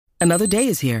Another day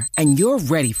is here, and you're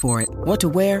ready for it. What to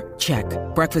wear? Check.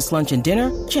 Breakfast, lunch, and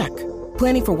dinner? Check.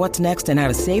 Planning for what's next and how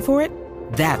to save for it?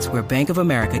 That's where Bank of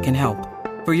America can help.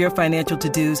 For your financial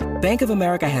to-dos, Bank of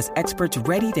America has experts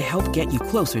ready to help get you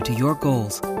closer to your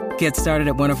goals. Get started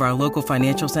at one of our local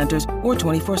financial centers or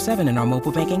 24/7 in our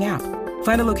mobile banking app.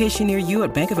 Find a location near you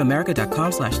at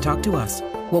bankofamerica.com/talktous.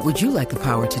 What would you like the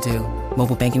power to do?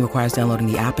 Mobile banking requires downloading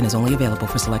the app and is only available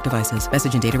for select devices.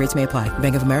 Message and data rates may apply.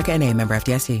 Bank of America N.A., member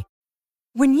FDIC.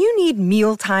 When you need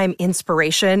mealtime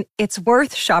inspiration, it's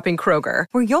worth shopping Kroger,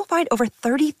 where you'll find over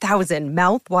 30,000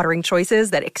 mouth-watering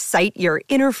choices that excite your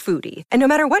inner foodie. And no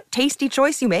matter what tasty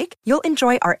choice you make, you'll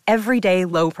enjoy our everyday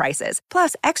low prices,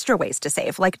 plus extra ways to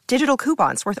save, like digital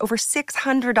coupons worth over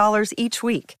 $600 each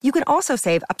week. You can also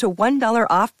save up to $1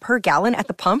 off per gallon at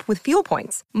the pump with fuel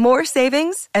points. More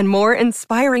savings and more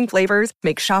inspiring flavors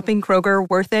make shopping Kroger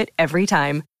worth it every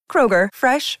time. Kroger,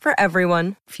 fresh for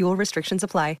everyone. Fuel restrictions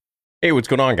apply. Hey, what's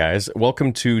going on, guys?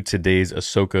 Welcome to today's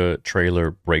Ahsoka trailer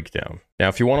breakdown. Now,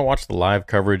 if you want to watch the live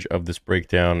coverage of this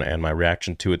breakdown and my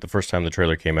reaction to it the first time the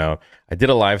trailer came out, I did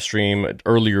a live stream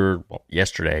earlier, well,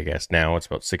 yesterday, I guess. Now it's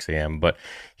about 6 a.m. But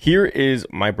here is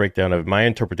my breakdown of my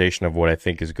interpretation of what I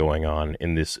think is going on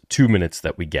in this 2 minutes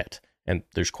that we get. And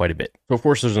there's quite a bit. So, of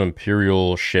course, there's an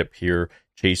Imperial ship here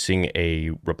chasing a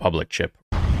Republic ship.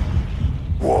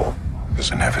 War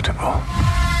is inevitable.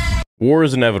 War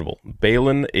is inevitable.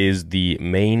 Baylan is the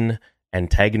main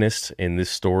antagonist in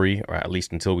this story, or at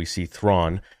least until we see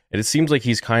Thrawn. And it seems like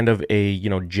he's kind of a,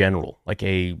 general, like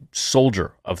a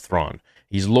soldier of Thrawn.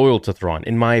 He's loyal to Thrawn,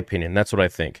 in my opinion. That's what I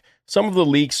think. Some of the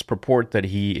leaks purport that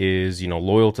he is,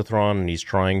 loyal to Thrawn and he's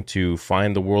trying to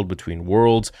find the world between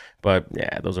worlds. But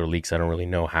yeah, those are leaks. I don't really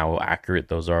know how accurate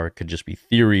those are. It could just be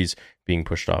theories being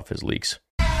pushed off as leaks.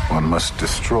 One must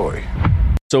destroy.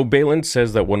 So Baylan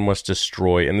says that one must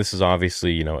destroy, and this is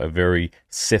obviously, a very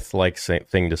Sith-like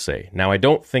thing to say. Now, I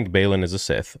don't think Baylan is a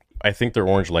Sith. I think their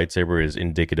orange lightsaber is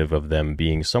indicative of them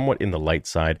being somewhat in the light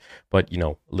side, but,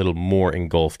 a little more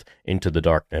engulfed into the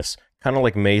darkness. Kind of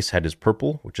like Mace had his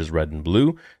purple, which is red and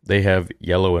blue. They have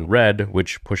yellow and red,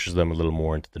 which pushes them a little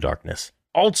more into the darkness.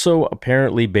 Also,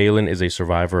 apparently, Baylan is a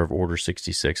survivor of Order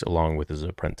 66 along with his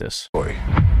apprentice. Boy.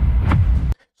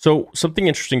 So something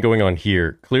interesting going on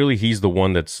here. Clearly, he's the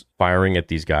one that's firing at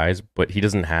these guys, but he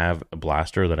doesn't have a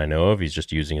blaster that I know of. He's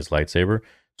just using his lightsaber.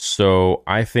 So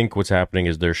I think what's happening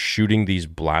is they're shooting these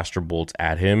blaster bolts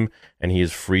at him, and he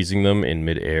is freezing them in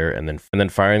midair, and then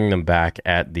firing them back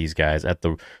at these guys, at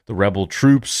the rebel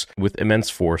troops with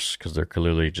immense force, because they're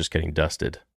clearly just getting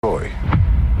dusted. Boy.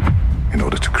 In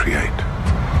order to create.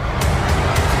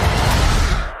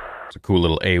 It's a cool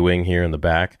little A-wing here in the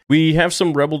back. We have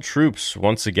some rebel troops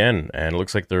once again, and it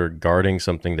looks like they're guarding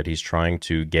something that he's trying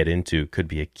to get into. Could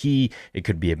be a key, it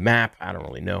could be a map, I don't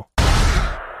really know.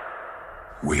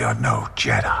 We are no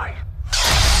Jedi.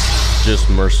 Just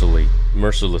mercilessly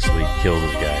kill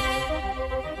this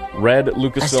guy. Red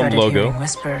Lucasfilm logo.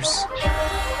 Whispers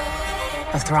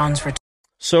of Thrawn's return.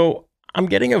 So I'm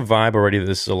getting a vibe already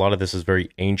that a lot of this is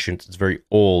very ancient, it's very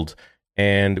old.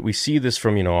 And we see this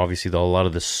from, obviously a lot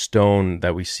of the stone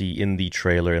that we see in the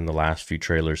trailer, in the last few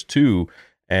trailers too.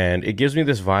 And it gives me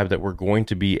this vibe that we're going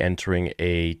to be entering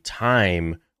a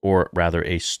time, or rather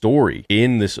a story,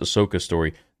 in this Ahsoka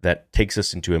story that takes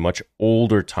us into a much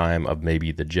older time of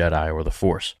maybe the Jedi or the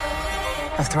Force.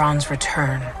 Of Thrawn's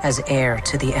return as heir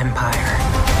to the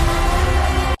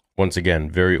Empire. Once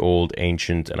again, very old,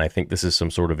 ancient, and I think this is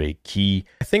some sort of a key.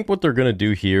 I think what they're going to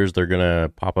do here is they're going to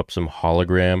pop up some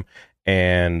hologram,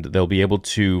 and they'll be able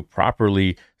to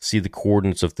properly see the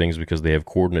coordinates of things because they have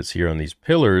coordinates here on these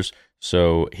pillars.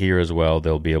 So here as well,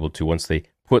 they'll be able to, once they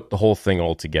put the whole thing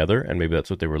all together, and maybe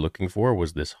that's what they were looking for,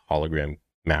 was this hologram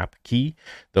map key,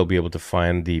 they'll be able to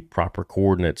find the proper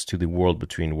coordinates to the world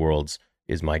between worlds,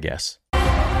 is my guess.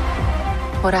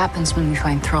 What happens when we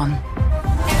find Thrawn?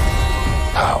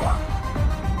 Power.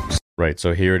 Right,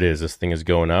 so here it is. This thing is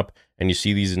going up, and you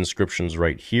see these inscriptions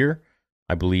right here.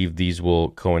 I believe these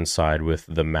will coincide with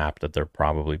the map that they're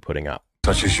probably putting up.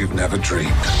 Such as you've never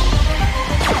dreamed.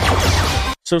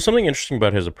 So something interesting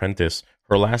about his apprentice,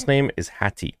 her last name is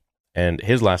Hattie, and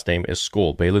his last name is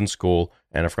Skoll, Baylan Skoll,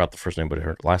 and I forgot the first name, but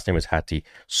her last name is Hattie.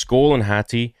 Skoll and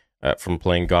Hattie, from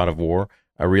playing God of War,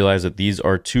 I realized that these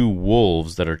are two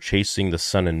wolves that are chasing the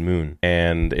sun and moon,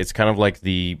 and it's kind of like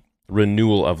the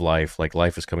renewal of life, like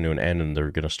life is coming to an end and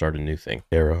they're going to start a new thing.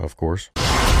 Era, of course.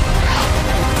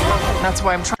 That's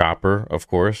why I'm Chopper, of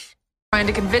course. trying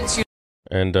to convince you.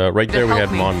 And right there we had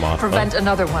Mon Mothma. Prevent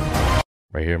another one.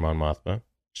 Right here, Mon Mothma.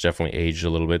 She's definitely aged a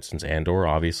little bit since Andor,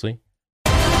 obviously.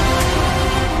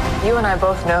 You and I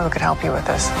both know who could help you with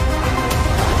this.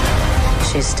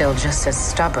 She's still just as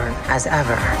stubborn as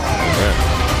ever.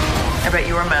 I bet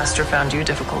your master found you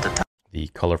difficult at times. The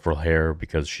colorful hair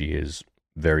because she is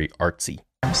very artsy.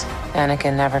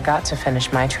 Anakin never got to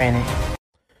finish my training.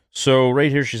 So right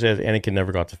here she says, Anakin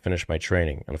never got to finish my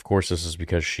training. And of course this is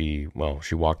because she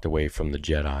walked away from the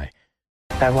Jedi.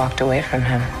 I walked away from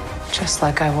him, just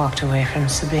like I walked away from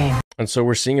Sabine. And so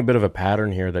we're seeing a bit of a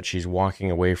pattern here that she's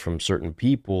walking away from certain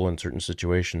people in certain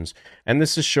situations. And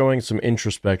this is showing some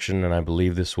introspection, and I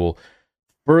believe this will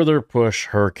further push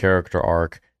her character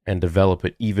arc and develop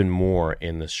it even more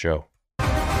in this show.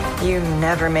 You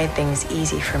never made things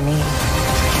easy for me,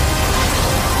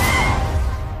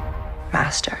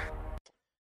 Master.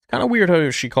 Kind of weird how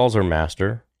she calls her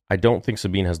Master. I don't think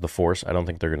Sabine has the Force. I don't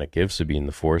think they're going to give Sabine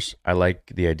the Force. I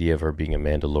like the idea of her being a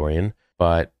Mandalorian,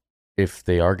 but if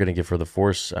they are going to give her the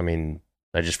Force, I mean,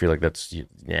 I just feel like that's,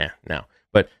 no.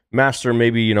 But Master,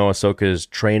 maybe, Ahsoka is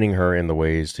training her in the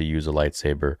ways to use a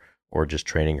lightsaber, or just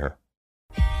training her.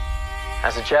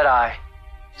 As a Jedi,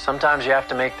 sometimes you have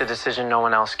to make the decision no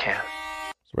one else can.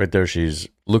 So right there, she's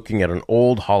looking at an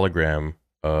old hologram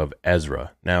of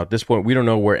Ezra. Now, at this point, we don't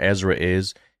know where Ezra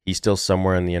is. He's still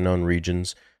somewhere in the unknown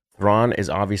regions. Thrawn is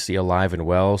obviously alive and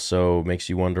well, so it makes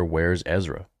you wonder, where's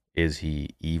Ezra? Is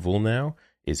he evil now?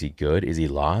 Is he good? Is he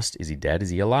lost? Is he dead?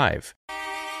 Is he alive?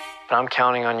 But I'm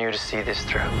counting on you to see this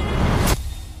through.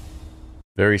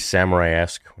 Very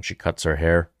samurai-esque when she cuts her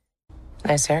hair.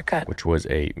 Nice haircut. Which was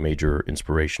a major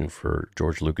inspiration for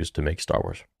George Lucas to make Star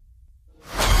Wars.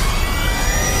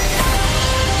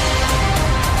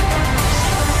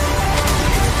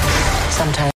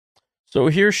 Sometimes. So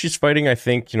here she's fighting, I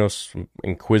think, some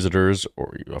Inquisitors,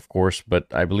 of course, but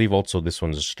I believe also this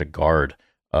one's just a guard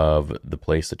of the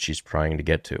place that she's trying to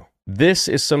get to. This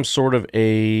is some sort of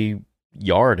a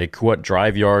yard, a Kuat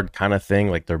drive yard kind of thing,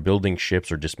 like they're building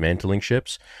ships or dismantling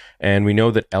ships. And we know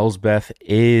that Elsbeth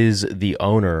is the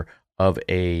owner of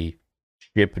a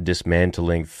ship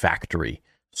dismantling factory.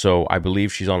 So I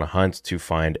believe she's on a hunt to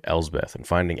find Elsbeth, and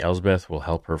finding Elsbeth will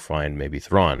help her find maybe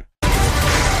Thrawn.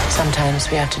 Sometimes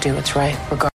we have to do what's right.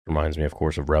 Reminds me, of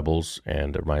course, of Rebels,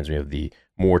 and it reminds me of the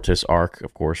Mortis arc,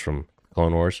 of course, from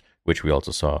Clone Wars, which we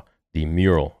also saw the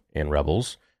mural in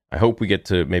Rebels. I hope we get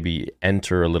to maybe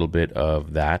enter a little bit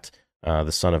of that.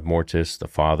 The son of Mortis, the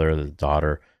father, the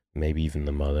daughter, maybe even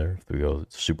the mother, if we go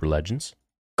Super Legends.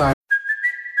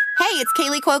 Hey, it's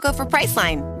Kaylee Cuoco for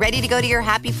Priceline. Ready to go to your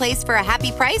happy place for a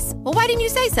happy price? Well, why didn't you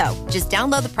say so? Just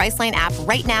download the Priceline app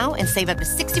right now and save up to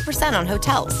 60% on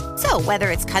hotels. So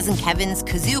whether it's Cousin Kevin's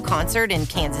Kazoo Concert in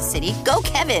Kansas City, go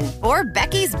Kevin, or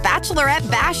Becky's Bachelorette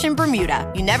Bash in Bermuda,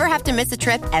 you never have to miss a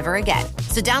trip ever again.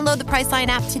 So download the Priceline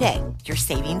app today. Your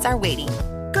savings are waiting.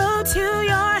 Go to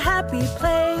your happy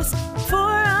place for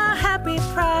a happy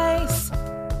price.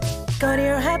 Go to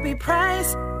your happy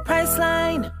price,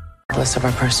 Priceline. Of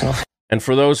our personal. And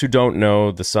for those who don't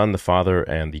know, the son, the father,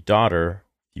 and the daughter,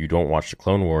 you don't watch the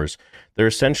Clone Wars, they're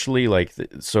essentially like,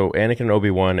 so Anakin,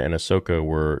 Obi-Wan, and Ahsoka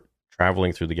were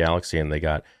traveling through the galaxy, and they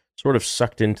got sort of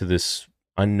sucked into this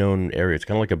unknown area. It's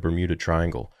kind of like a Bermuda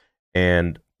Triangle.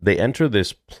 And they enter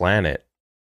this planet,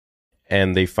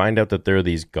 and they find out that there are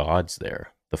these gods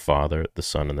there, the father, the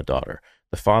son, and the daughter.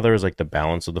 The father is like the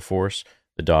balance of the Force.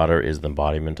 The daughter is the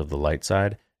embodiment of the light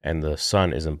side. And the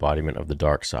son is embodiment of the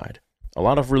dark side. A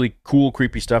lot of really cool,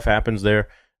 creepy stuff happens there,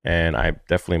 and I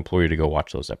definitely implore you to go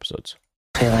watch those episodes.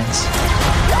 Feelings.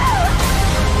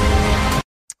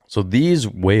 So these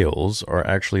whales are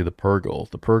actually the Purrgil.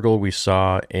 The Purrgil we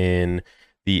saw at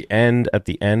the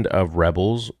end of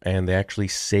Rebels, and they actually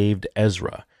saved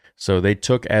Ezra. So they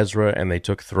took Ezra and they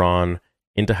took Thrawn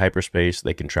into hyperspace.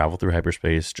 They can travel through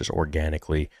hyperspace just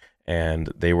organically.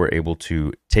 And they were able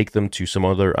to take them to some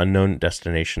other unknown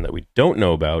destination that we don't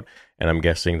know about. And I'm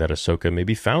guessing that Ahsoka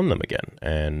maybe found them again.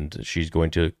 And she's going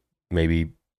to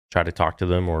maybe try to talk to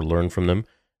them or learn from them.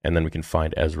 And then we can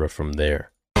find Ezra from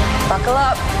there. Buckle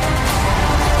up.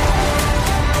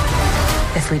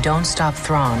 If we don't stop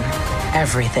Thrawn,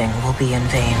 everything will be in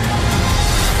vain.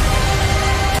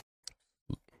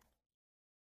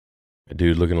 A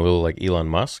dude looking a little like Elon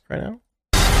Musk right now.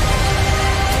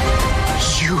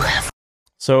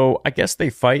 So I guess they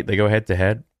fight. They go head to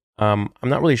head. I'm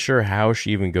not really sure how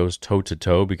she even goes toe to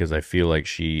toe, because I feel like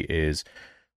she is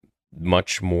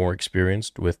much more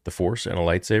experienced with the Force and a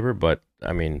lightsaber. But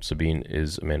I mean, Sabine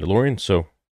is a Mandalorian, so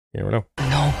you never know.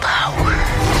 No power.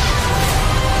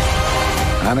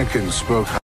 Anakin spoke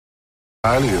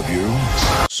highly of you.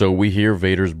 So we hear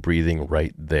Vader's breathing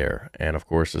right there, and of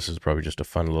course, this is probably just a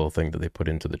fun little thing that they put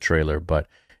into the trailer. But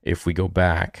if we go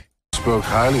back. Spoke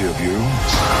highly of you.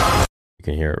 You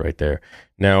can hear it right there.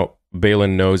 Now,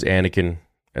 Baylan knows Anakin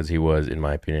as he was, in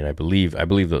my opinion. I believe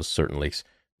those certain leaks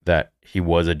that he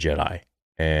was a Jedi.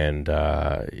 And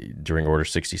during Order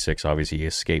 66, obviously he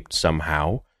escaped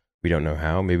somehow. We don't know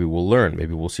how. Maybe we'll learn.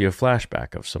 Maybe we'll see a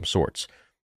flashback of some sorts.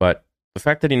 But the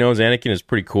fact that he knows Anakin is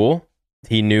pretty cool.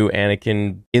 He knew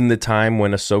Anakin in the time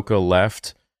when Ahsoka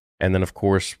left, and then, of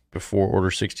course, before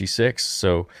Order 66.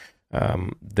 So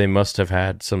they must have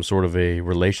had some sort of a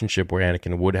relationship where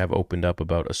Anakin would have opened up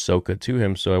about Ahsoka to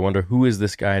him. So I wonder, who is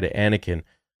this guy to Anakin,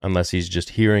 unless he's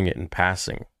just hearing it in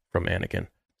passing from Anakin.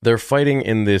 They're fighting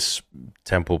in this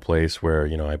temple place where,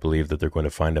 I believe that they're going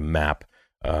to find a map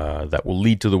that will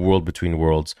lead to the world between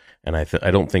worlds. And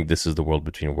I don't think this is the world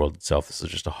between worlds itself. This is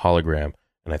just a hologram.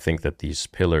 And I think that these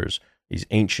pillars, these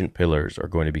ancient pillars, are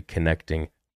going to be connecting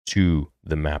to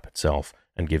the map itself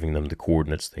and giving them the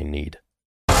coordinates they need.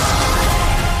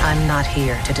 I'm not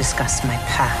here to discuss my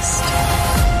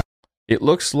past. It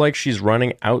looks like she's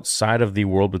running outside of the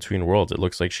world between worlds. It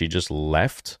looks like she just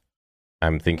left.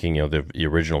 I'm thinking, the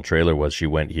original trailer was she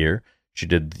went here. She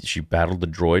battled the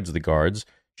droids, the guards.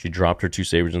 She dropped her 2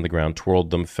 sabers on the ground, twirled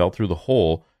them, fell through the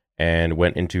hole, and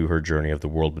went into her journey of the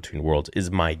world between worlds, is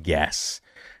my guess.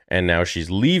 And now she's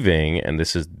leaving, and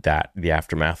this is the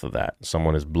aftermath of that.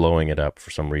 Someone is blowing it up for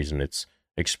some reason. It's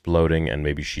exploding, and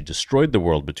maybe she destroyed the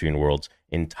world between worlds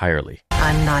entirely.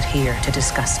 I'm not here to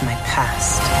discuss my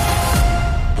past.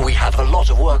 We have a lot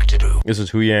of work to do. This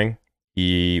is Hu Yang.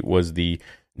 He was the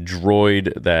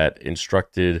droid that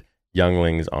instructed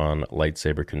younglings on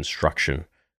lightsaber construction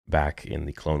back in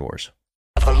the Clone Wars.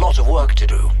 We have a lot of work to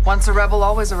do. Once a rebel,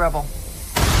 always a rebel.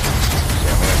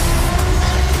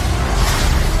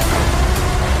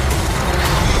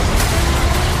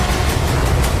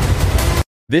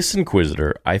 This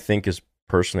Inquisitor, I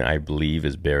believe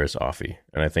is Barriss Offee.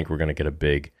 And I think we're going to get a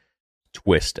big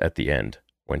twist at the end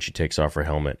when she takes off her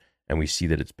helmet and we see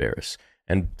that it's Barriss.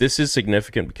 And this is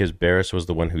significant because Barriss was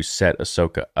the one who set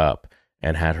Ahsoka up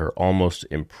and had her almost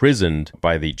imprisoned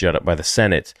by the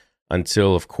Senate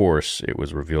until, of course, it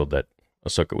was revealed that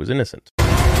Ahsoka was innocent.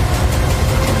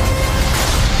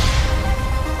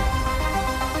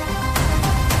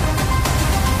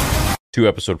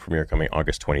 2-episode premiere coming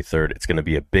August 23rd. It's going to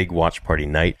be a big watch party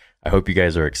night. I hope you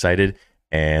guys are excited,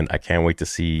 and I can't wait to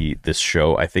see this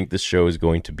show. I think this show is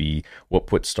going to be what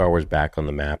puts Star Wars back on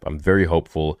the map. I'm very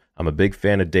hopeful. I'm a big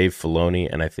fan of Dave Filoni,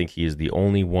 and I think he is the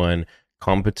only one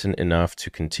competent enough to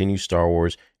continue Star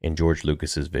Wars in George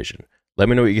Lucas's vision. Let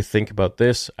me know what you think about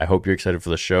this. I hope you're excited for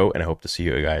the show, and I hope to see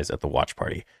you guys at the watch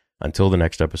party. Until the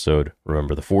next episode,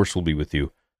 remember, the Force will be with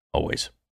you always.